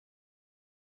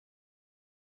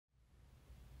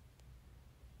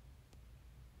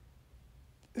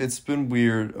It's been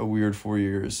a weird 4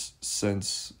 years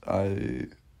since I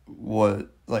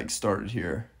started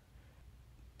here.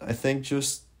 I think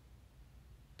just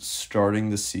starting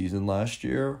the season last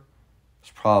year was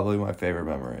probably my favorite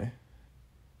memory.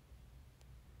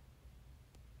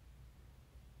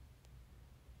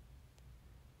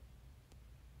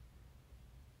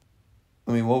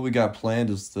 I mean, what we got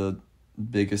planned is the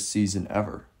biggest season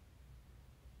ever.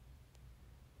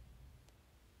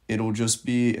 It'll just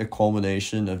be a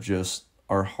culmination of just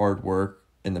our hard work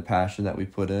and the passion that we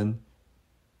put in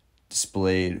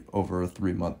displayed over a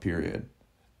 3-month period.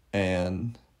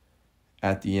 And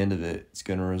at the end of it, it's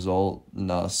going to result in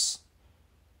us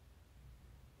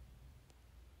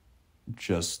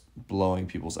just blowing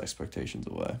people's expectations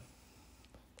away.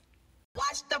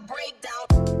 Watch the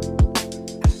breakdown.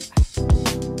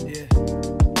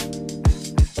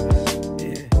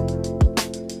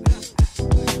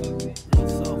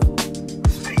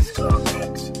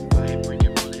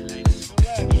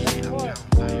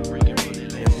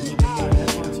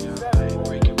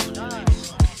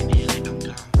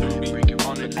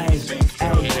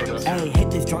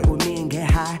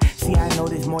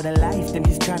 More to life than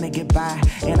just trying to get by.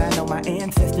 And I know my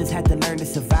ancestors had to learn to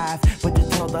survive, but to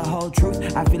tell the whole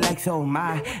truth, I feel like so am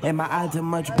I. And my odds are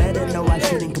much better, no I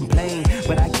shouldn't complain,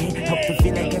 but I can't help to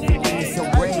feel like everything is so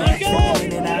great.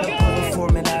 Swimming in and out of puddles,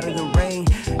 forming out of the rain,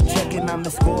 checking on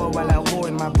the score while I war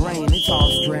in my brain. It's all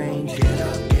strange. Get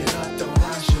up, don't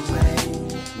wash away.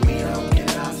 We don't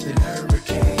get lost in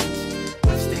hurricanes.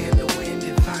 Withstand the wind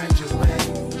and find your way.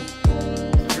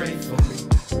 Pray for me.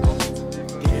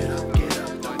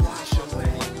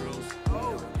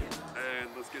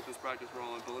 Practice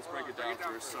rolling, but let's break it down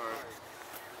first. Sorry.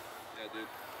 Yeah, dude.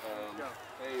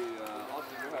 Hey,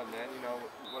 Austin, go ahead, man. You know,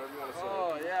 whatever you want to say.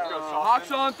 Oh, yeah.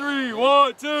 Hawks on 3.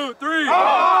 1, 2, 3.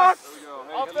 Hawks! There we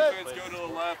go. Hey, defense go to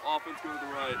the left, offense go to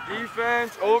the right.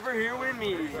 Defense over here with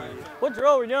me. What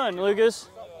drill are we doing, Lucas?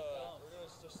 We're going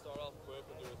to just start off quick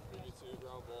and do a 3v2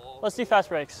 ground ball. Let's do fast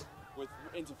breaks.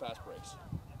 Into fast breaks.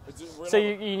 So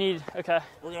you need, okay.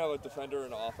 We're going to have a defender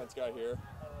and an offense guy here.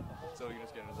 So we can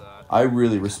just get into that. I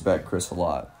really respect Chris a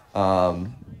lot.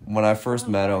 When I first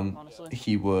met him,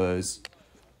 it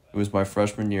was my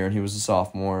freshman year and he was a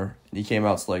sophomore. And he came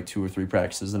out to like 2 or 3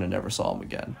 practices and I never saw him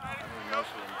again.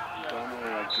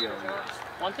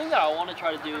 One thing that I want to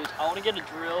try to do is I want to get a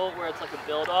drill where it's like a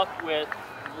build-up with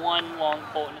one long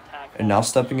pull and attack. And now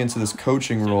stepping into this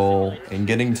coaching role and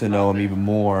getting to know him even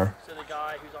more,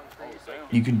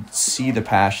 you can see the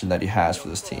passion that he has for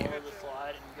this team.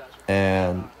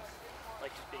 And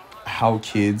how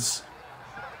kids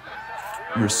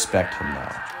respect him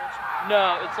now.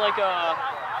 No, it's like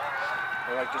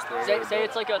say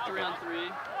it's like a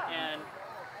 3-on-3, and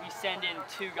we send in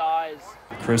 2 guys.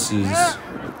 Chris is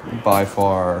by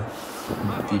far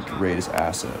the greatest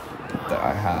asset that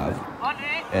I have,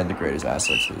 and the greatest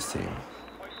asset to this team.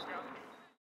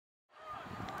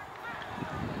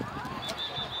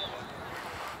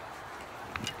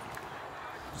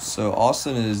 So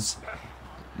Austin is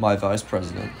my vice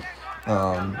president.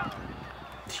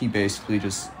 He basically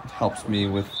just helps me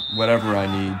with whatever I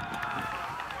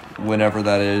need, whenever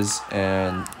that is,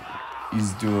 and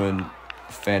he's doing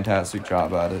a fantastic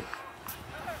job at it.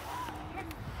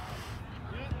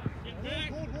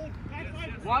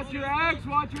 Watch your X,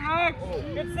 watch your X.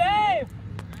 Good save!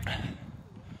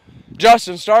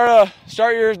 Justin, start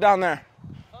yours down there.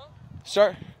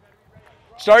 Start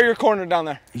your corner down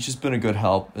there. He's just been a good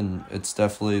help, and it's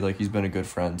definitely like he's been a good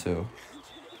friend too.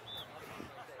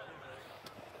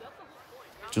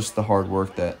 Just the hard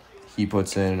work that he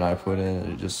puts in and I put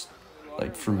in, it just,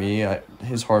 like, for me,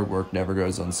 his hard work never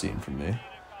goes unseen from me.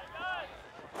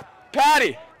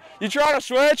 Patty, you trying to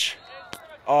switch?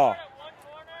 Oh.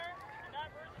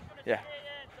 Yeah.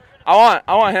 I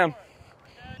want him.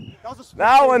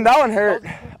 That one hurt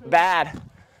bad.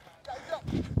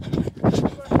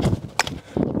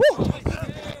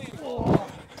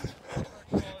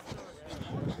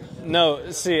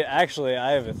 No, see, actually,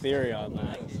 I have a theory on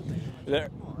that.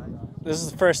 This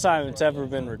is the first time it's ever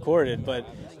been recorded, but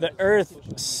the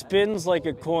Earth spins like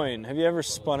a coin. Have you ever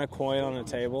spun a coin on a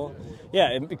table? Yeah,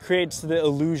 it creates the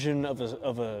illusion of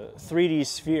a 3D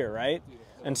sphere, right?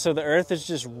 And so the Earth is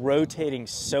just rotating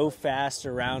so fast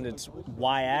around its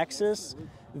y-axis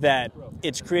that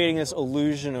it's creating this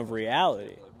illusion of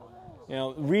reality. You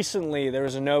know, recently there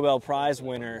was a Nobel Prize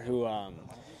winner who,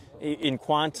 in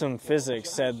quantum physics,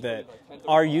 said that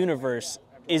our universe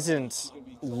isn't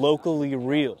locally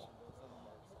real.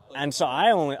 And so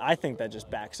I think that just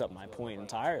backs up my point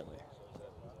entirely.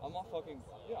 I'm not fucking,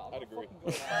 yeah, I'd agree.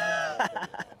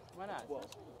 Why not?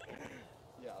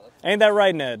 Ain't that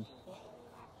right, Ned?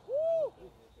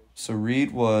 So Reed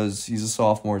he's a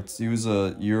sophomore. He was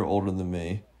a year older than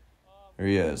me. Or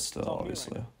he is still,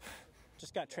 obviously.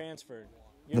 Just got transferred.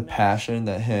 The passion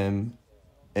that him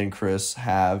and Chris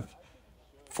have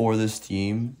for this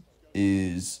team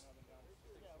is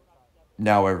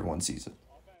now everyone sees it.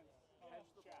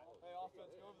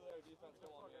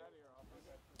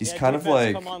 He's kind of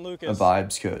like a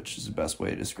vibes coach is the best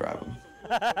way to describe him.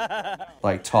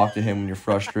 Like, talk to him when you're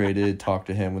frustrated. Talk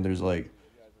to him when there's, like,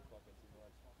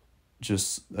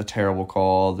 just a terrible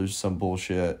call. There's some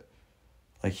bullshit.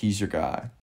 Like, he's your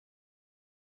guy.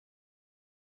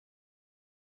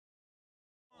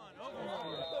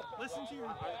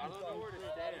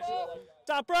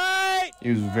 Top right! He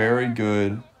was a very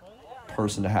good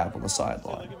person to have on the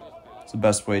sideline. It's the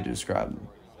best way to describe him.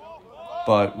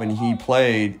 But when he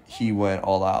played, he went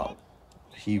all out.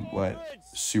 He went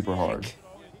super hard.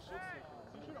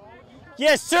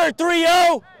 Yes, sir,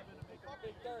 3-0.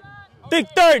 Big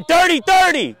third,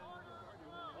 30-30.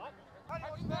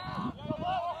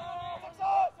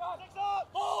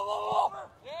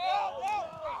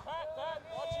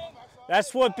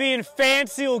 That's what being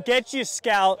fancy will get you,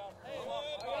 Scout.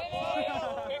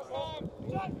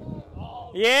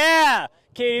 Yeah,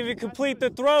 can't even complete the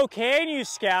throw, can you,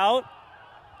 Scout?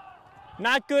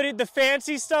 Not good at the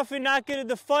fancy stuff and not good at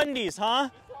the fundies, huh?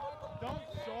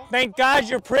 Thank God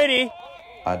you're pretty.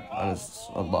 I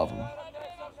love him.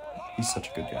 He's such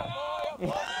a good guy.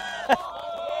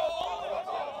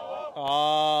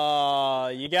 Oh,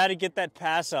 you got to get that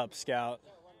pass up, Scout.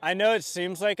 I know it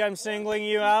seems like I'm singling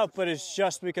you out, but it's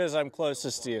just because I'm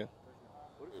closest to you.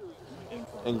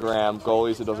 And Graham,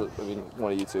 goalies, it doesn't, I mean,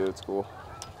 one of you two, it's cool.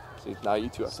 See, now you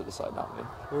two have to decide, not me.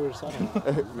 Who were deciding?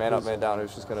 Man up, man down,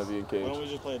 who's just going to be Why don't engaged. we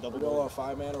just play a double goal?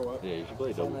 5-man or what? Yeah, you should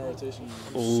play double. 5-man rotation.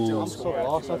 I'm so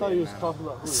lost. I thought he was talking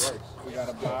about who likes. We got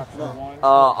a block for one.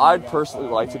 I'd personally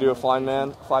like to do a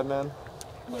five-man.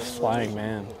 Flying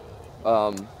man.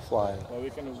 Well, Flying. we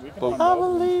can But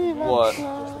run both.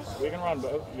 what? We can run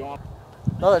both. You want?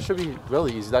 No, that should be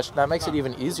really easy. That makes it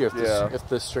even easier if if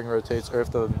the string rotates or if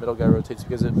the middle guy rotates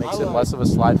because it makes it less of a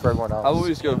slide for everyone else. I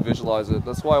always go visualize it.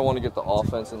 That's why I want to get the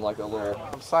offense in like a little.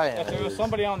 I'm saying. If there was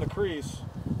somebody on the crease,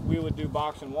 we would do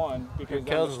box and one because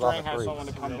then the string has someone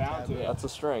to come down to. That's a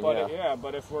string, But yeah.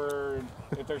 but if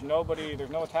there's no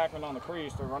attackman on the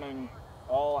crease, they're running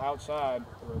all outside,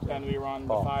 then we run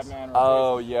the 5-man.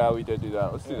 Oh yeah, we did do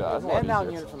that. Let's do that. Man down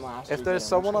unit from last If there's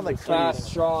someone on the crease,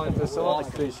 Sean, if there's someone on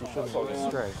the crease, you shouldn't go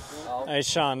straight. Hey,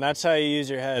 Sean, that's how you use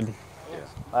your head.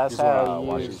 That's how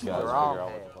you use the wrong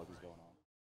hand.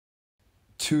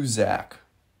 To Zach.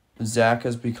 Zach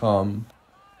has become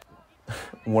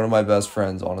one of my best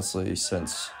friends, honestly,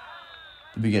 since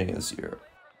the beginning of this year.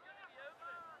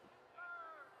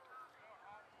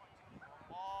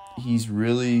 He's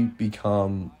really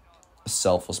become a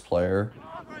selfless player,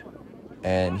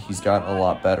 and he's gotten a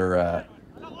lot better at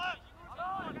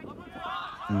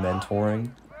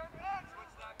mentoring,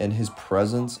 and his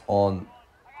presence on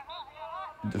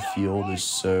the field is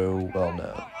so well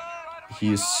known.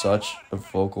 He is such a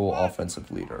vocal offensive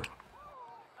leader.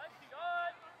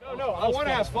 No, I want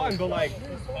to have fun, but like,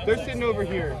 they're sitting over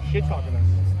here shit talking us.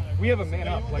 We have a man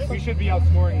up. Like, we should be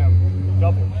outscoring them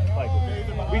double.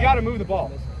 Like, we got to move the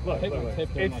ball. Look.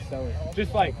 It's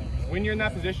just like, when you're in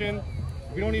that position,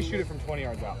 we don't need to shoot it from 20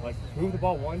 yards out. Like, move the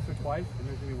ball once or twice, and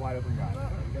there's going to be wide open guys.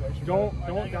 Don't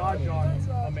dodge on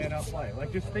a man up play.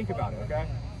 Like, just think about it, okay?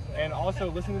 And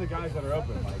also, listen to the guys that are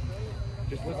open. Like,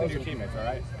 just listen to your teammates, all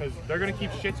right? Because they're going to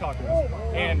keep shit talking us.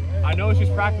 And I know it's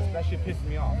just practice, but that shit pisses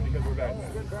me off because we're bad.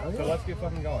 So let's get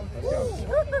fucking going.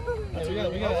 Let's go.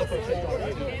 We got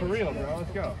for real, bro.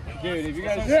 Let's go. Dude, if you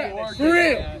guys score, for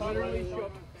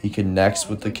real. He connects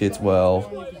with the kids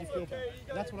well.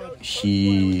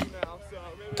 He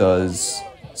does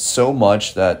so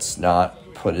much that's not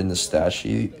put in the stat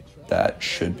sheet that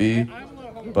should be,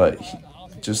 but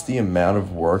just the amount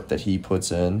of work that he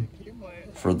puts in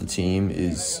for the team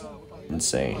is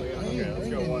insane. Okay, let's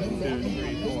go. 1, 2,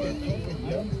 3,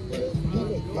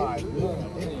 4,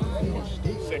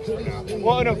 5, 6 for now.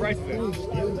 Well, no, Bryce is in.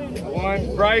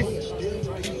 1,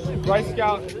 Bryce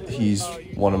Scout. He's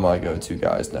one of my go-to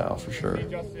guys now, for sure,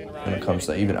 when it comes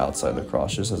to even outside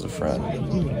lacrosse, just as a friend.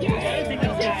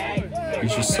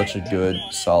 He's just such a good,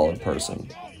 solid person,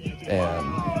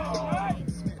 and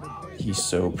he's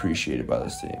so appreciated by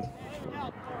this team.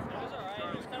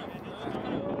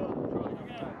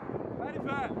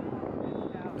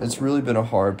 It's really been a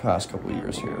hard past couple of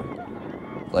years here,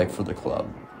 like for the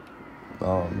club,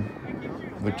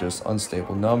 with just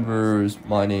unstable numbers,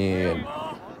 money, and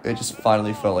it just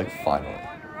finally felt like finally.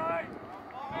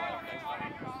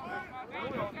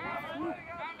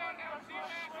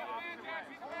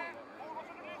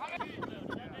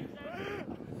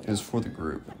 is for the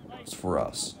group. It's for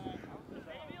us.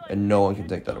 And no one can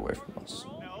take that away from us.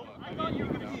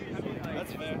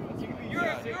 You're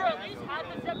at least half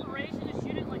the separation to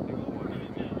shoot it like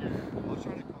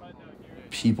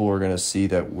people are going to see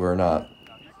that we're not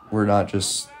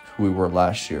just who we were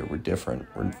last year. We're different.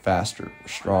 We're faster. We're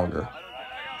stronger.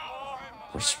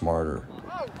 We're smarter.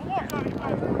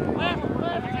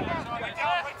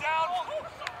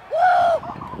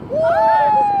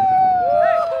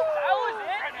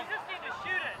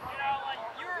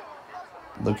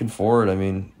 Looking forward, I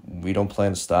mean, we don't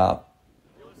plan to stop.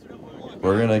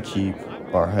 We're going to keep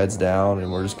our heads down,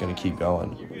 and we're just going to keep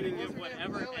going.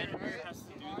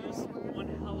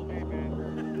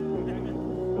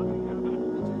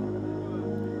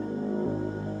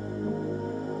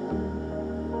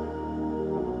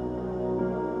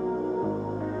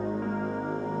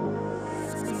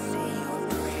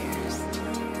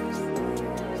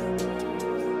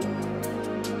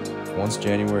 Once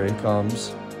January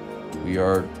comes, we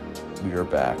are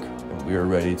back, and we are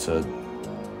ready to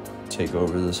take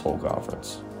over this whole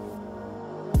conference.